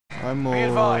Ajmo... Be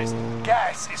advised,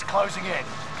 gas is closing in.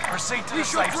 Proceed to the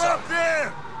safe zone.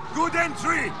 There! Good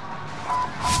entry!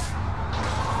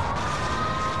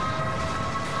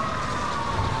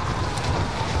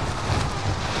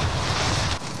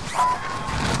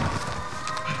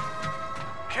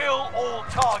 Kill all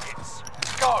targets.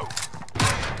 Go.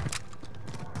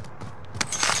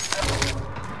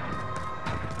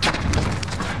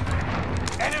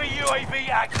 Enemy UAV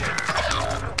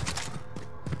active.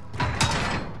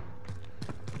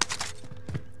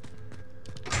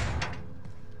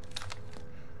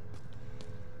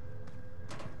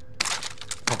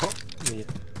 Oho, nije.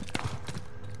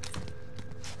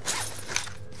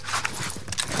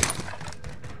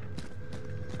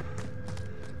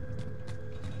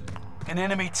 An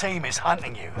enemy team is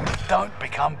hunting you. Don't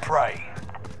become prey.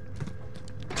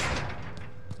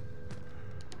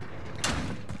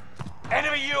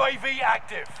 Enemy UAV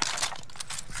active.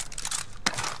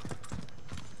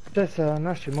 Šta je sa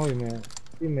našim ovim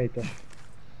teammateom?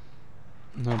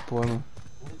 Nemam pojma.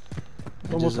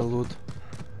 Iđe za loot.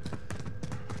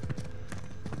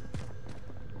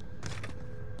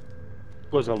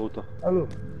 Ko za luto? Alo?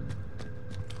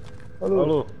 Alo?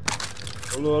 Alo?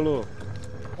 Alo, alo?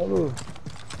 Alo?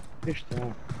 Ništa,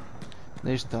 ja.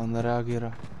 Ništa, on ne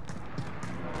reagira.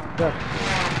 Da.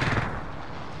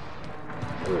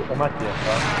 Pa Matija,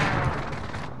 pa?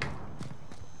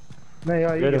 Ne,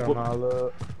 ja Jer je igram,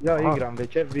 ali... Ja igram,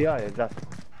 već FBI je zato.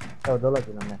 Evo,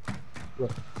 dolazi na me.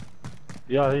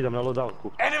 Ja idem na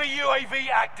loadoutku. Enemy UAV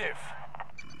active.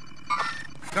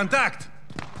 Contact!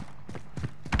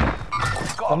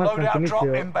 Got a Ona sam ti loadout drop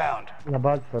mislio inbound. na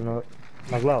bacano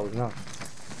na glavu, znam.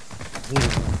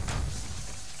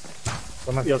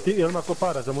 Jel ima ko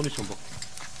para za munition box?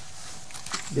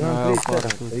 Imam Evo, 37, para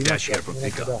tu. ima Cash here čak for neko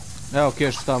pickup. da. Evo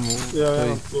cash tamo Ja, stoji.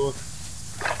 imam to.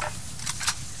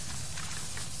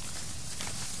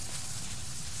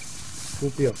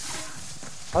 Kupio.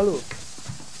 Alo,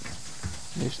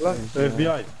 Ništa.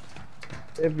 FBI.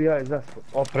 FBI zaspo.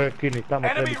 O, prekini, tamo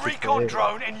Enemy tebi recon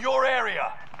drone in your area.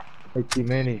 Aj ti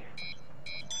meni.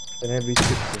 Da ne bi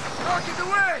ispustio. Rocket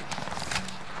away!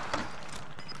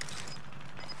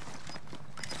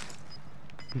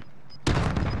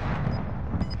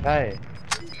 Šta je?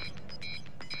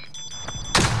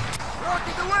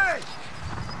 Rocket away!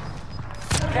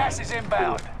 Gas is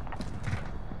inbound.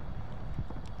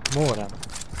 Moram.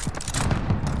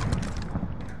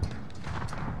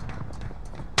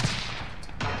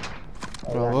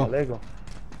 Bravo. Lego.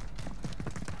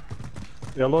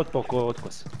 Jel otpao ko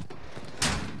otkos?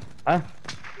 A?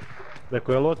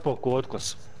 Rekao, jel otpao ko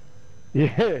otkos?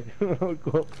 Je,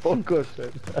 ko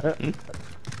pokošen.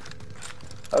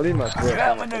 Ali ima You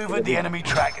outmaneuvered the enemy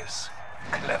trackers.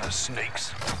 Clever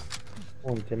sneaks.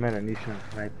 On će mene nišan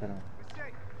snajpera.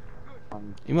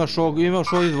 Imaš ovdje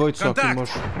dvojicu ako Kontakt!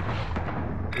 možeš.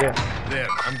 Je, There,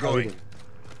 I'm going.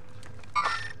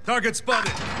 Target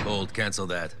spotted! Hold, cancel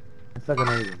that. sad ga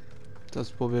ne vidim. Sad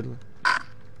su pobjedili.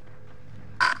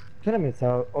 Šta nam je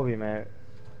sa ovime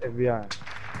FBI-em?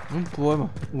 Nemam pojma.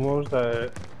 Možda je...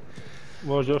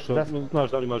 Možda još,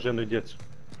 znaš da li ima ženu i djecu?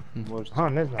 Možda. Ha,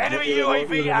 ne znam. Enemy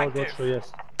UAV Možda active. što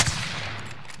jest.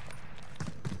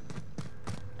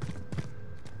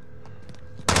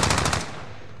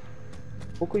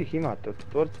 Koliko ih imate od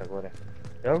četvorca gore?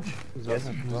 Jel?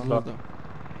 Jedan, dva. Izgleda.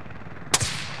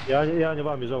 Ja ne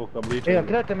vam iz ovog kabliča. Jel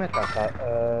trebate metaka?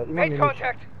 Imam i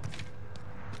ničeg.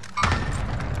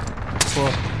 Ko?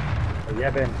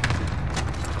 Jeben.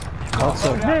 Got a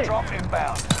Awesome. loadout drop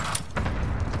inbound.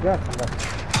 Ja sam da.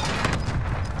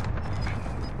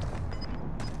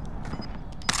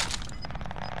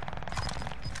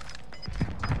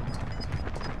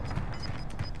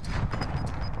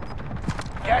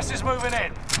 Gas is moving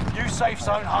in. New safe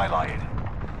zone highlighted.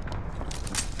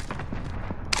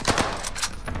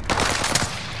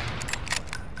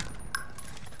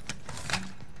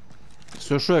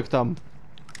 Su još uvijek tamo.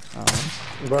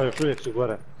 Da, još uvijek su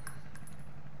gore.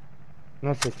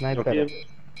 Nose Dok snajpere. je...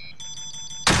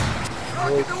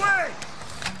 Rocket away!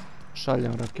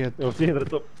 Šaljem raketu. Evo Sindra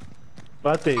to...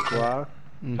 Prate ih, a?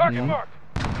 Target marked.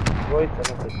 Dvojica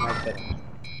nose snajpere.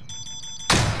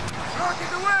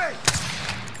 Rocket away!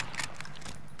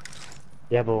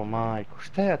 Jebovo majku,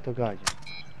 šta ja to gađam?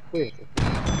 Ko je to?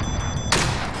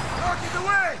 Rocket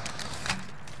away!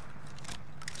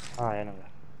 A, eno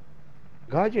ga.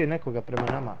 Gađaju nekoga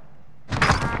prema nama.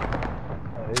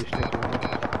 Evo vidiš nekoga.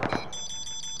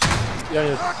 Ja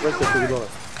je vrste tu dole.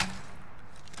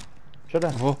 Šta da?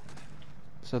 Oho.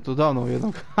 Sad tu davno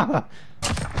jednog.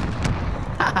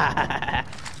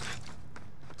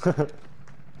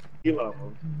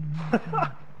 Kilamo.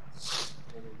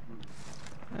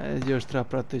 Ajde, još treba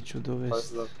prateću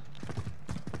dovesti.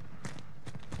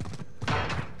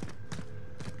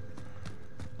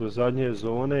 Do zadnje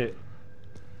zone.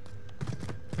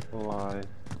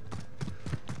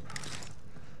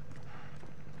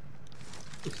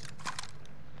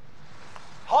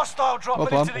 Hostile dropping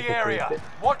Opa. into the area.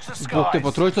 Watch the Bog te, skies.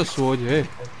 pa trojica su ovdje, ej.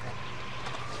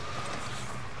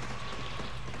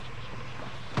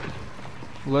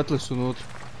 Uletili su unutra.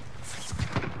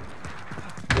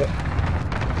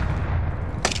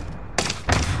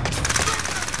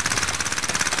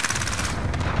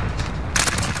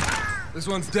 This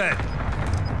one's dead.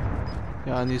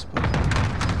 Ja nispod.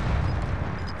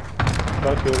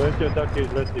 Tako je uletio, tako je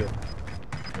izletio.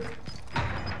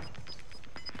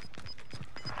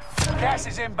 Gas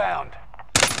is inbound.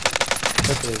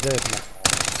 49 na.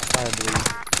 Najbolji.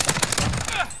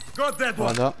 Got that Pa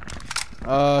one.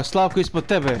 da. Slavko ispod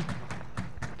tebe.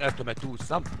 Eto me, tu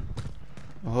sam.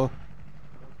 Oho.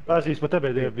 Pazi, ispod tebe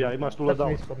je FBI, imaš tu Sad smo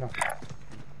down. ispod nas.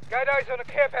 Got eyes on a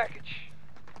care package.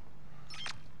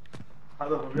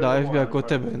 Da, FBI kod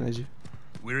tebe neđe.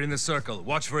 We're in the circle.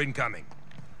 Watch for incoming.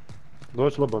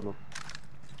 Dođi slobodno.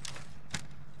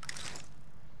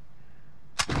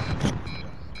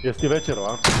 Jesi ti večero,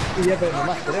 a? Jebeno,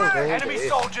 mater, evo ga ovdje. Enemy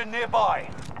soldier nearby.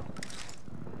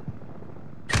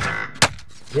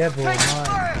 Jebo, man.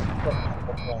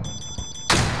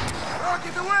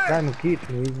 Daj mu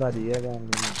kičmu izvadi, jebam.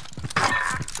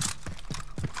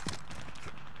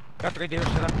 Katro ide još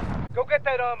jedan. Go get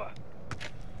that armor.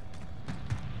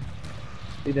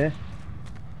 Ide.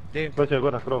 Gdje? Već je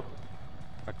gore na krov.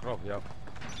 Na krov, jel?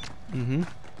 Mhm.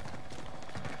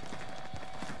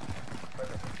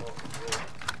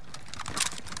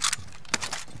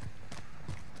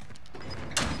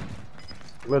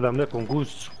 Gledam nekom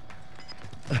gušću.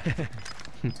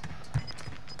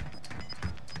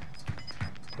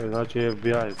 Znači FBI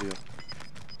je bio.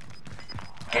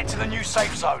 Get to the new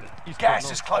safe zone.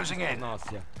 Gas is closing in. Nas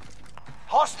je.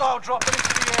 Hostile dropping into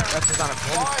the area. Ja se danas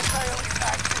volim. Fire sale is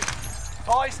active.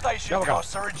 Buy station Evo ga.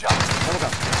 costs are adjusted. Evo ga.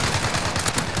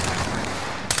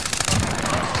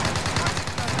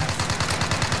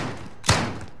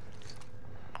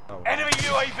 Enemy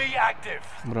UAV active.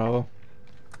 Bravo.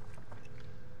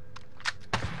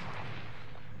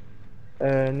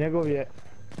 Njegov je...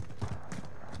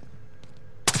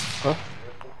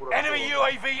 Enemy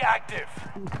UAV active.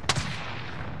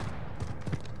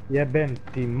 Jebem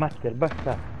ti mater, baš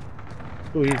sad.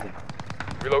 Tu iza.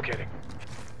 Relocating.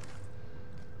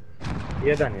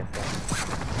 Jedan je sad.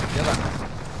 Jedan.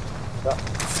 Da.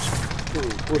 Tu,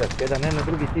 kurac, jedan, ne,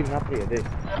 drugi tim naprijed, ej.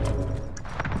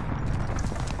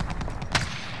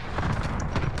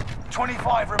 25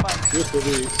 remaining. Jeste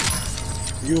vi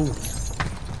Jung,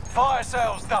 Fire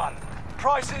sales done.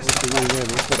 Prices. jeste vi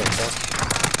njeni ukorak, tako?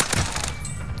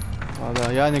 Pa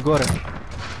da, jedan je gore.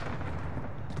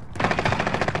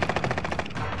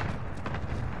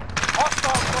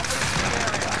 Hostile dropping into the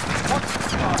area. Watch the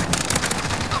skies.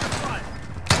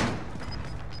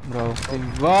 Bravo.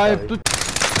 Vibe, tu...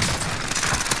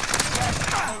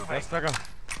 Jeste ga?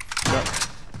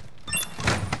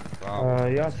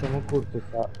 Ja sam u kurtu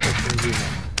sa SMG-om.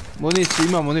 Municiju,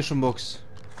 ima munition box.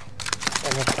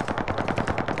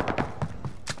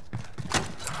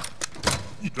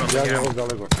 Ja ne ovdje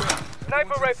lego.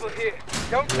 Sniper rifle here.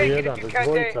 Don't Ne take it jedan, if you već can't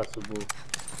dvojica aim. su bu.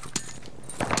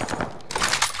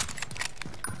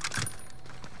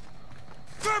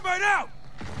 Thermite out!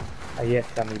 A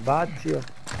jesam i bacio.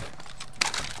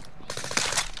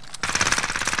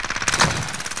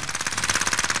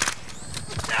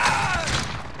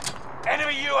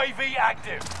 Enemy UAV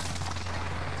active.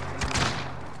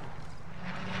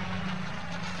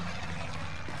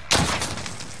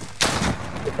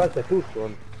 Pazite, tu su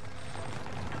oni.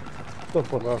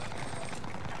 100%.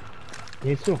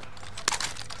 Nisu?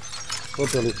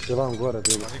 Popeli su se vam gore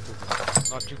bili.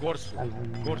 Znači, gor su.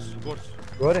 Gor su, gor su.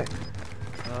 Gore?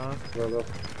 Da, da.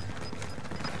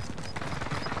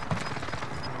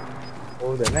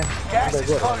 Ovdje ne. Gas Ovdje je is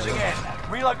gore. closing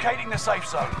in. Relocating the safe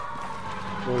zone.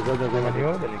 To je zadnja Nema ni zemlja.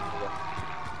 ovdje nikoga.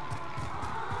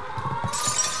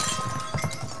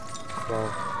 Bravo.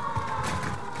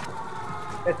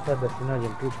 E sad da si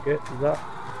nađem puške za...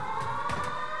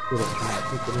 Kuračunat,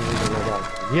 niko nije vidio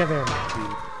gledalca. Jebem ti.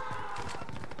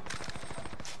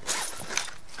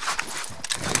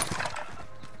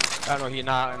 Eno i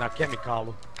na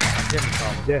kemikalu. Na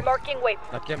kemikalu. Gdje? Marking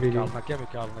waypoint. Na kemikalu, na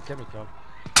kemikalu, na kemikalu.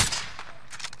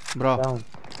 Bravo. Down.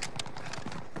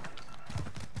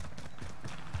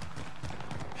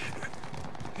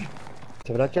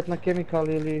 Se vraćat na kemikal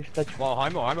ili šta ću? Pa,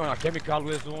 hajmo na kemikalu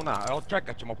je zona. Evo,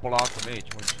 čekat ćemo polako,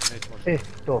 nećemo ići. E,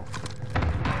 to.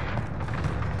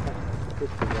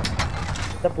 pušti ga.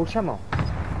 Da pušamo?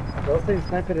 Da ostavim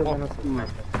snajper ili da nas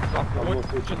snajper? Ako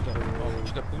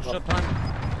ćete pušat, ajmo.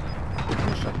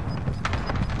 Pušat.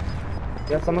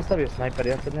 Ja sam ostavio snajper,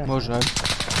 ja sad nemam. Može, ajde.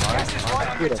 Gas is right on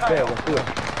your Tira, tail. evo ga, tu je.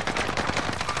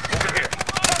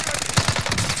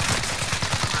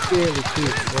 Cijeli ti,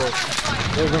 ovo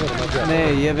je zamjer Mađar.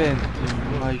 Ne, jebem ti,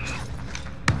 majku.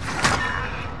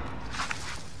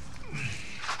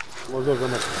 Možda za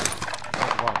mene.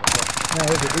 Ne,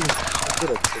 ovdje, digni.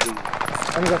 Tira ću se digni.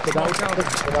 Ajmo ga kod auta,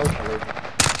 kod auta leži.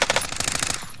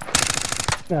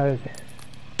 Ne, vezi.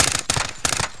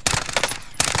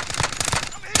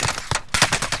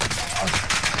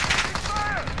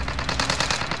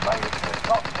 Made it to the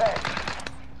top 10.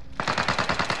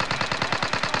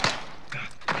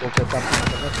 Koliko je tam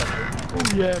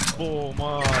puno Jebo,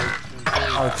 majku.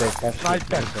 auto je kašli.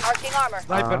 Snajper. Arcing armor.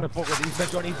 Snajper me pogodi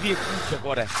između onih dvije kuće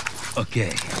gore.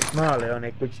 Okay. Male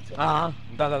one kućice. Aha,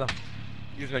 da.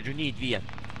 Između njih dvije.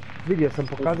 Vidio sam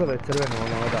pokazao da je crveno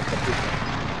ono odakle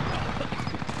piše.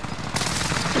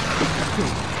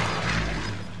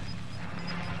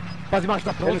 Pazi, imaš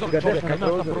na prozor čovjeka,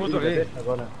 imaš na prozor, ej.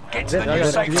 Get to the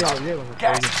new safe zone. lijevo.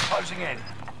 Gas is closing in.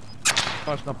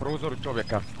 Imaš na prozoru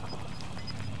čovjeka.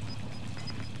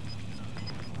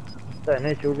 Daj,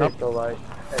 neće uzeti ovaj.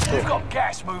 You've got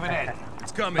gas moving in.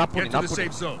 It's coming. Napuni, Get to the napuni.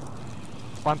 safe zone.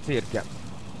 Pancirke.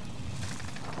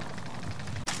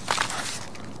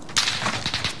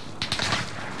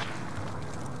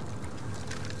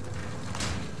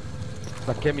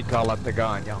 Sa kemikala te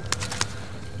ganja.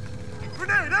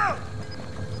 Grenade out!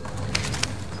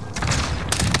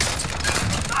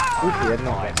 Uši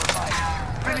jedno.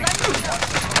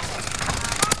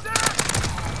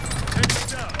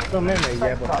 To mene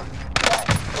jebo.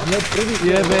 Ne prvi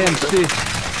Jebem ti. Right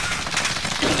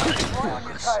on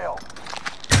your tail.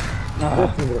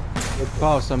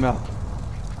 Pao sam ja.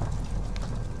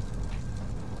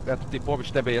 Eto ti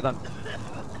pobiš tebe jedan.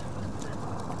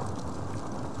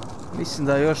 Mislim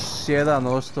da je još jedan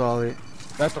ostao, ali...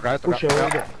 Eto ga. Puše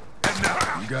ovdje.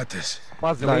 You got this.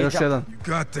 Pazi Da, još liđa. jedan.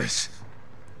 You got this.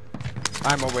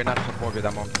 Ajmo, ovo je naša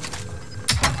pobjeda, momci.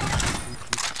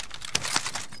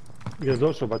 Je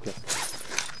došao, Batja.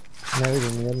 Ne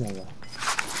vidim ni jednoga.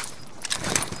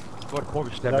 Tvor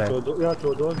pobiš tebe. Ja ću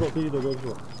od ozgo, ti do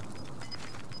ozgo.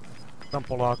 Sam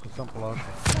polako.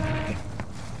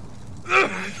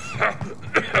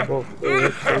 Bog,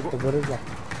 već toliko brzo.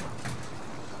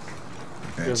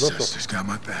 Ancestors got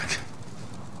my back.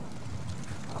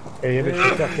 Jebe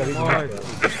što čak ja vidim.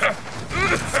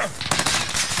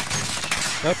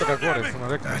 Eto ga gore, sam vam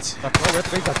rekao. That's it. Tako, ovo eto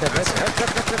ga iza tebe.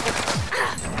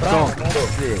 To.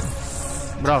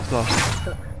 Bravo, to.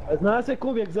 Zna se ko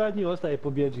uvijek zadnji ostaje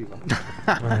pobjeđiva.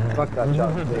 Svaka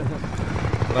čast.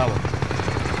 Bravo.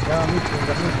 Ja mislim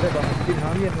da mi trebamo s tim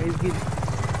namjerno izgiti.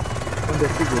 Onda je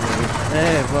sigurno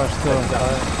više. Baš to.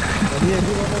 Da nije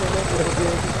bilo mene dobro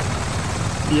pobjeđiti.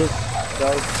 Jes,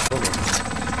 daj, dobro.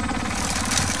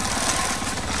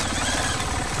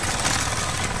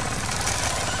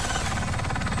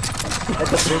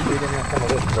 Eto prvi idem ja samo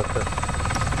reći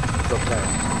do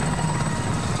kraja.